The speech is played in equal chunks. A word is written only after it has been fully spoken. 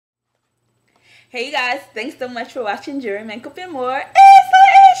Hey you guys, thanks so much for watching Jewelry, Makeup, and More.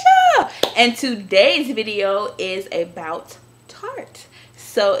 It's Laesha! And today's video is about Tarte.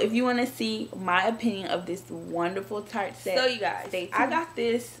 So if you want to see my opinion of this wonderful Tarte set, so you guys, I got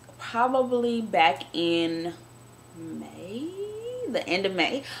this probably back in May, the end of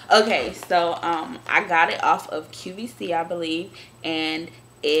May. Okay, so I got it off of QVC, I believe, and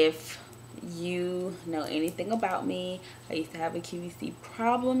if you know anything about me, I used to have a QVC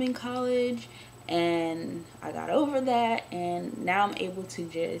problem in college, and I got over that, and now I'm able to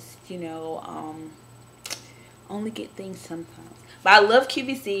just, you know, only get things sometimes. But I love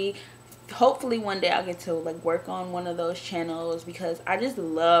QVC. Hopefully one day I'll get to like work on one of those channels, because I just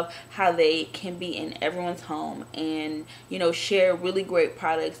love how they can be in everyone's home and, you know, share really great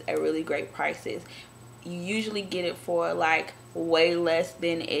products at really great prices. You usually get it for like way less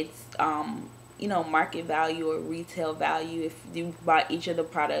than its you know, market value or retail value. If you buy each of the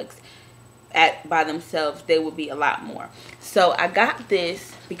products by themselves, they would be a lot more. So I got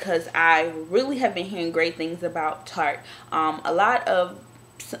this because I really have been hearing great things about Tarte. A lot of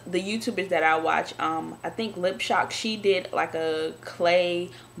the YouTubers that I watch, I think Lip Shock, she did like a clay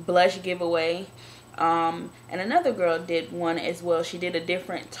blush giveaway, and another girl did one as well. She did a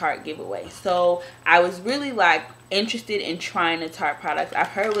different Tarte giveaway. So I was really like interested in trying the Tarte products. I've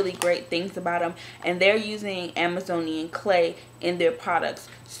heard really great things about them, and they're using Amazonian clay in their products.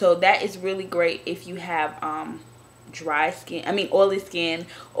 So that is really great if you have dry skin, I mean oily skin,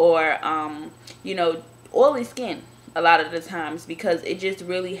 or you know, oily skin a lot of the times, because it just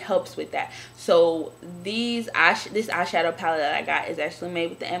really helps with that. So this eyeshadow palette that I got is actually made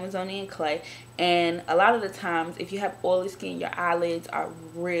with the Amazonian clay, and a lot of the times if you have oily skin, your eyelids are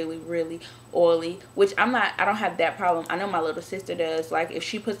really oily, which I don't have that problem. I know my little sister does. Like if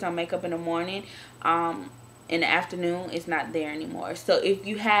she puts on makeup in the morning, in the afternoon it's not there anymore. So if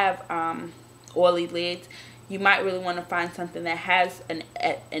you have oily lids, you might really want to find something that has an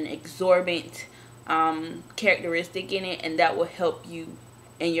exorbitant characteristic in it, and that will help you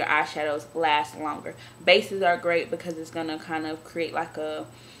and your eyeshadows last longer. Bases are great because it's going to kind of create like a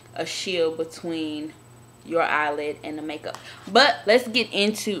shield between your eyelid and the makeup. But let's get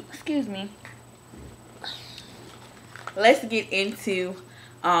into, excuse me, let's get into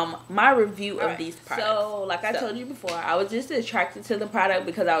my review of these products. So like I told you before, I was just attracted to the product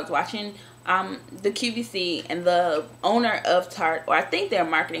because I was watching the QVC, and the owner of Tarte, or I think they're a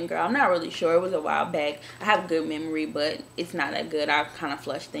marketing girl, I'm not really sure, it was a while back. I have a good memory, but it's not that good. I kind of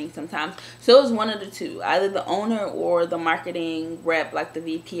flush things sometimes. So it was one of the two, either the owner or the marketing rep, like the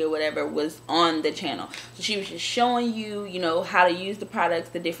VP or whatever, was on the channel. So she was just showing you, you know, how to use the products,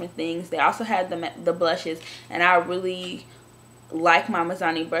 the different things. They also had the blushes, and I really like my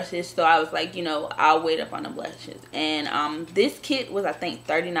Amazonian brushes, so I was like, you know, I'll wait up on the blushes. And this kit was, I think,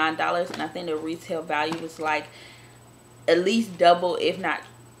 $39, and I think the retail value was like at least double, if not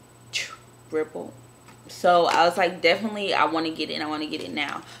triple. So I was like, definitely I want to get it, and I want to get it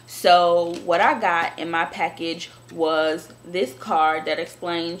now. So what I got in my package was this card that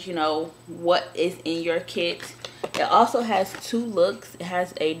explains, you know, what is in your kit. It also has two looks. It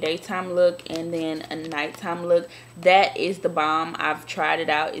has a daytime look and then a nighttime look. That is the bomb. I've tried it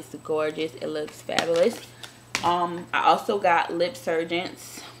out. It's gorgeous. It looks fabulous. I also got lip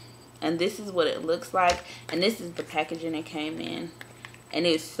surgeons, and this is what it looks like, and this is the packaging it came in, and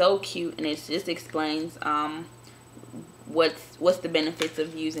it's so cute, and it just explains what's the benefits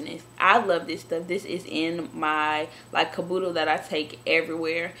of using this. I love this stuff. This is in my like caboodle that I take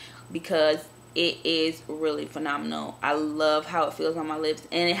everywhere because it is really phenomenal. I love how it feels on my lips,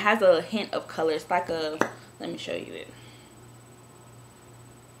 and it has a hint of color. It's like a, let me show you it.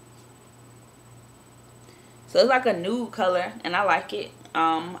 So it's like a nude color, and I like it.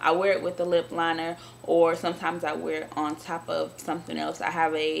 I wear it with the lip liner, or sometimes I wear it on top of something else. I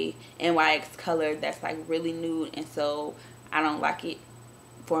have a NYX color that's like really nude, and so I don't like it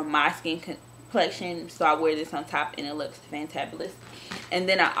for my skin complexion, so I wear this on top, and it looks fantabulous. And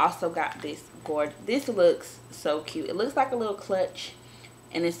then I also got this gorgeous, this looks so cute. It looks like a little clutch,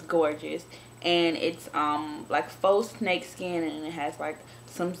 and it's gorgeous, and it's like faux snake skin, and it has like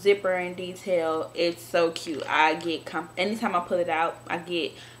some zipper and detail. It's so cute. I get anytime I put it out, I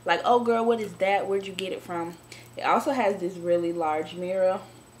get like, oh girl, what is that? Where'd you get it from? It also has this really large mirror.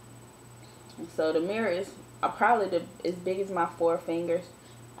 So the mirror is probably as big as my 4 fingers.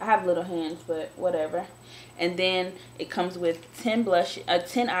 I have little hands, but whatever. And then it comes with 10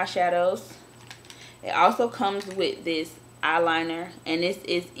 eyeshadows. It also comes with this eyeliner, and this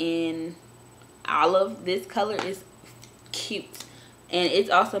is in olive. This color is cute, and it's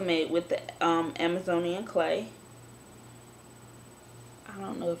also made with the Amazonian clay. I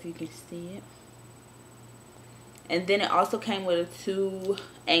don't know if you can see it. And then it also came with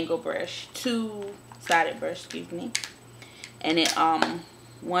a two-sided brush, excuse me. And it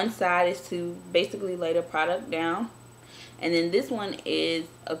one side is to basically lay the product down, and then this one is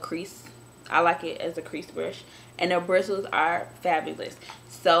a crease. I like it as a crease brush, and the bristles are fabulous.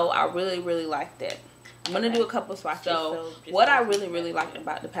 So I really like that. I'm gonna do a couple swatches. So what I really like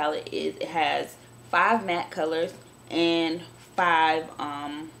about the palette is it has 5 matte colors and 5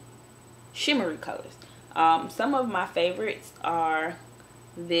 shimmery colors. Some of my favorites are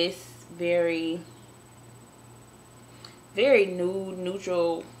this very nude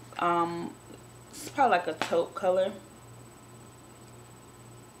neutral, it's probably like a taupe color,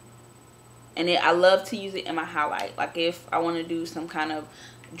 and I love to use it in my highlight. Like if I want to do some kind of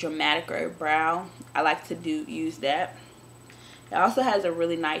dramatic or brow, I like to use that. It also has a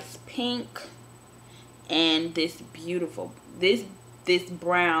really nice pink, and this beautiful, this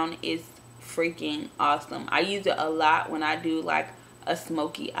brown is freaking awesome. I use it a lot when I do like a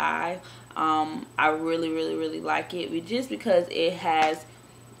smoky eye. I really like it, just because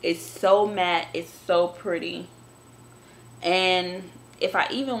it's so matte, it's so pretty. And if I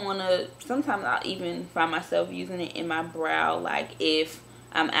even want to, sometimes I'll even find myself using it in my brow. Like if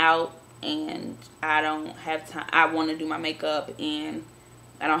I'm out and I don't have time, I want to do my makeup and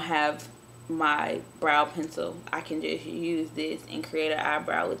I don't have my brow pencil, I can just use this and create an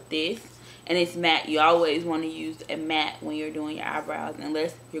eyebrow with this. And it's matte. You always want to use a matte when you're doing your eyebrows,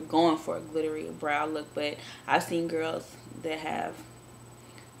 unless you're going for a glittery brow look. But I've seen girls that have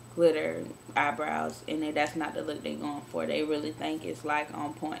glitter eyebrows and that's not the look they're going for. They really think it's like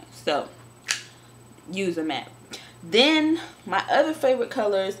on point. So use a matte. Then my other favorite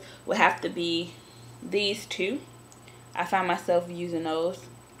colors would have to be these two. I find myself using those.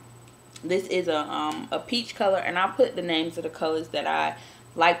 This is a peach color, and I'll put the names of the colors that I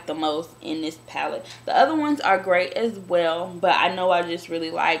like the most in this palette. The other ones are great as well, but I know I just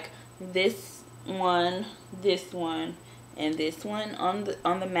really like this one, and this one on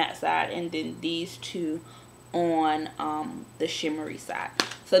the matte side, and then these two on the shimmery side.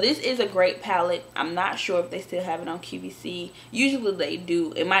 So this is a great palette. I'm not sure if they still have it on QVC. Usually they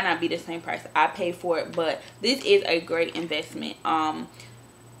do. It might not be the same price I pay for it, but this is a great investment.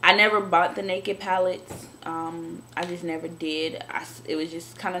 I never bought the Naked palettes. I just never did. It was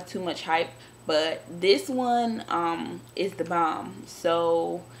just kind of too much hype. But this one is the bomb.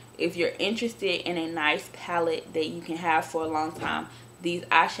 So if you're interested in a nice palette that you can have for a long time, these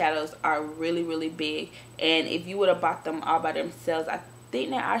eyeshadows are really big. And if you would have bought them all by themselves, I think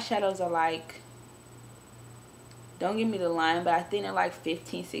their eyeshadows are like, don't give me the line, but I think they're like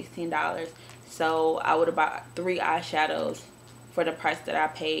 $15–16. So I would have bought 3 eyeshadows for the price that I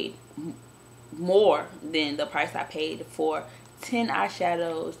paid, more than the price I paid for 10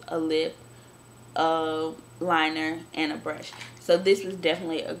 eyeshadows, a lip, a liner, and a brush. So this was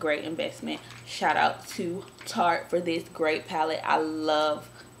definitely a great investment. Shout out to Tarte for this great palette. I love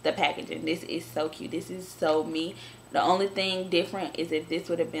the packaging. This is so cute. This is so me. The only thing different is if this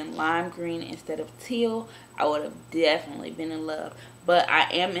would have been lime green instead of teal, I would have definitely been in love. But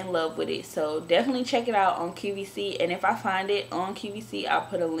I am in love with it. So definitely check it out on QVC. And if I find it on QVC, I'll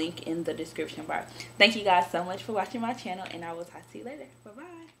put a link in the description bar. Thank you guys so much for watching my channel. And I will talk to you later. Bye-bye.